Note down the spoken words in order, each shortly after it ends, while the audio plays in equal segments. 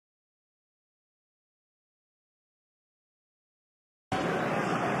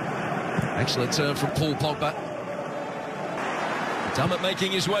Excellent turn from Paul Pogba. Dummett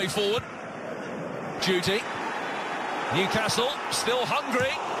making his way forward. Duty. Newcastle still hungry.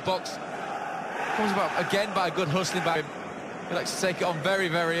 Box comes about again by a good hustling by him. He likes to take it on very,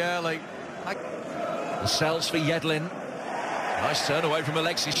 very early. The cells for Yedlin. Nice turn away from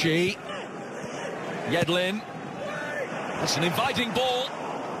Alexis Chi. Yedlin. That's an inviting ball.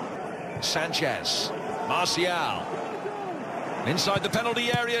 Sanchez. Martial. Inside the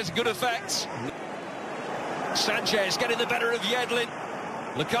penalty area is good effect. Sanchez getting the better of Yedlin.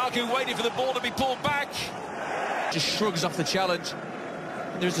 Lukaku waiting for the ball to be pulled back. Just shrugs off the challenge.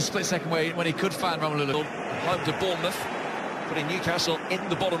 There's a split second when he could find Romelu Lukaku. Home to Bournemouth, putting Newcastle in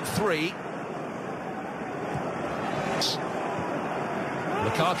the bottom three.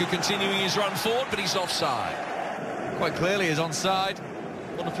 Lukaku continuing his run forward, but he's offside. Quite clearly he's onside.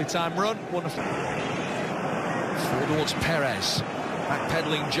 Wonderfully timed run. Wonderful. Forward towards Perez.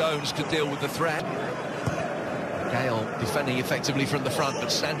 Backpedaling Jones to deal with the threat. Gale defending effectively from the front,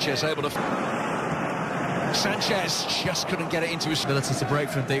 but Sanchez able to... Sanchez just couldn't get it into his ability to break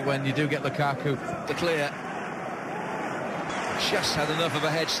from deep when you do get Lukaku to clear. Just had enough of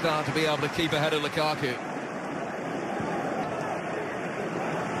a head start to be able to keep ahead of Lukaku.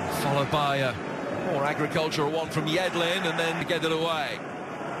 Followed by a more agricultural one from Yedlin, and then get it away.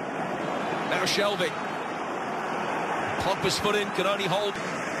 Now Shelby. Pogba's foot in, can only hold.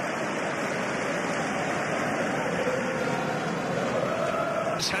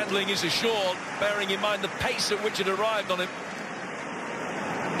 His handling is assured, bearing in mind the pace at which it arrived on him.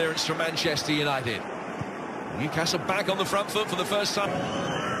 Clearance from Manchester United. Newcastle back on the front foot for the first time.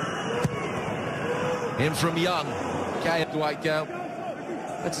 In from Young. Okay, Dwight Gale.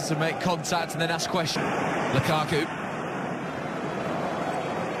 Better to make contact and then ask questions. Lukaku.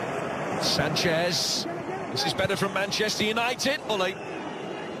 Sanchez. This is better from Manchester United. Ollie.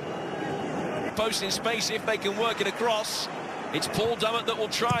 Post in space if they can work it across. It's Paul Dummett that will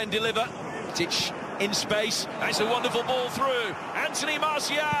try and deliver. Ritchie in space. That's a wonderful ball through. Anthony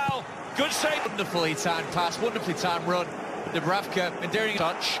Martial. Good save. Wonderfully timed pass, wonderfully timed run. Dubravka endearing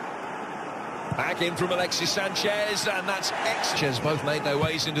touch. Back in from Alexis Sanchez, and that's Sanchez. Both made their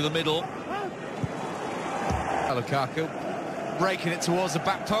ways into the middle. Lukaku breaking it towards the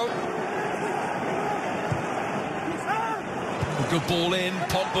back post. Good ball in.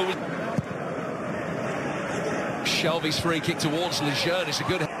 Pogba with Shelby's free kick towards Lejeune. It's a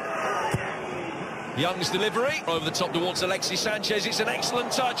good... Young's delivery over the top towards Alexis Sanchez. It's an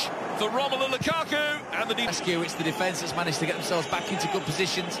excellent touch for Romelu Lukaku, and the rescue. It's the defence that's managed to get themselves back into good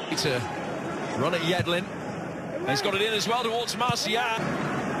positions. It's a run at Yedlin. He's got it in as well towards Martial.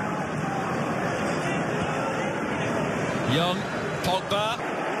 Young, Pogba,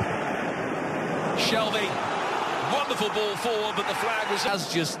 Shelby. Wonderful ball forward, but the flag was...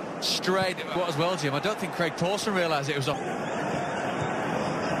 Has just strayed. What as well, Jim? I don't think Craig Pawson realised it was off.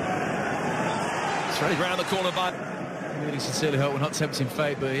 Threaded round the corner by... I really sincerely hope we're not tempting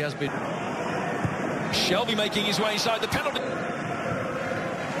fate, but he has been... Shelby making his way inside the penalty.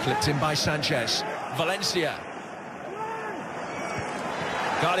 Clipped in by Sanchez. Valencia.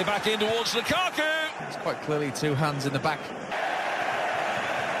 Guarded back in towards Lukaku. It's quite clearly two hands in the back.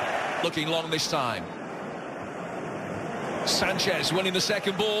 Looking long this time. Sanchez winning the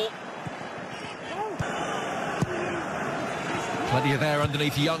second ball. Plenty of there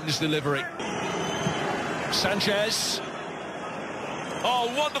underneath Young's delivery. Sanchez.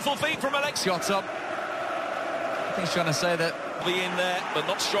 Oh, wonderful feet from Alexis. Got up. I think he's trying to say that. In there, but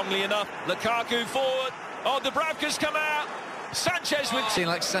not strongly enough. Lukaku forward. Oh, Dubravka's come out. Sanchez with... Seeing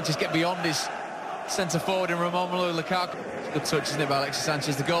Alexis Sanchez get beyond his centre forward in Romelu Lukaku. Good touch, isn't it, by Alexis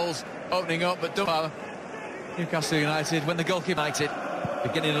Sanchez? The goals opening up, but done. Newcastle United, when the goalkeeper... United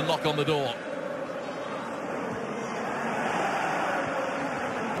beginning to knock on the door.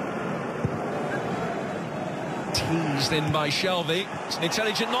 Teased in by Shelby. It's an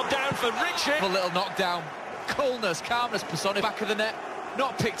intelligent knockdown for Ritchie. A little knockdown. Coolness, calmness, personified. Back of the net.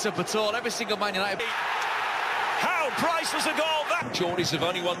 Not picked up at all. Every single Man United... How priceless a goal that... Geordies have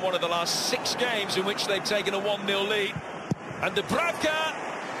only won one of the last 6 games in which they've taken a 1-0 lead. And Dubravka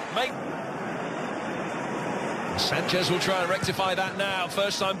make... Sanchez will try and rectify that now.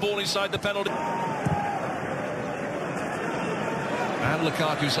 First time ball inside the penalty. And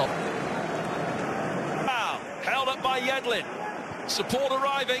Lukaku's off. Wow, held up by Yedlin. Support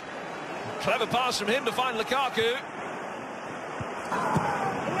arriving. Clever pass from him to find Lukaku.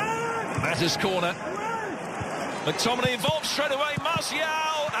 Matters corner. McTominay involved straight away. Martial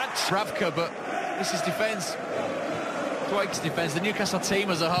and... Dubravka, but this is defence. Dwight's defence. The Newcastle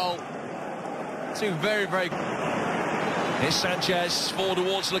team as a whole. Two very, very... Here's Sanchez, forward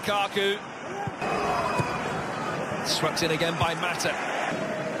towards Lukaku. Swept in again by Mata.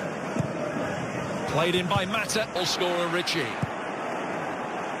 Played in by Mata. Goal scorer Ritchie.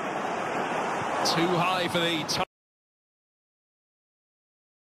 Too high for the...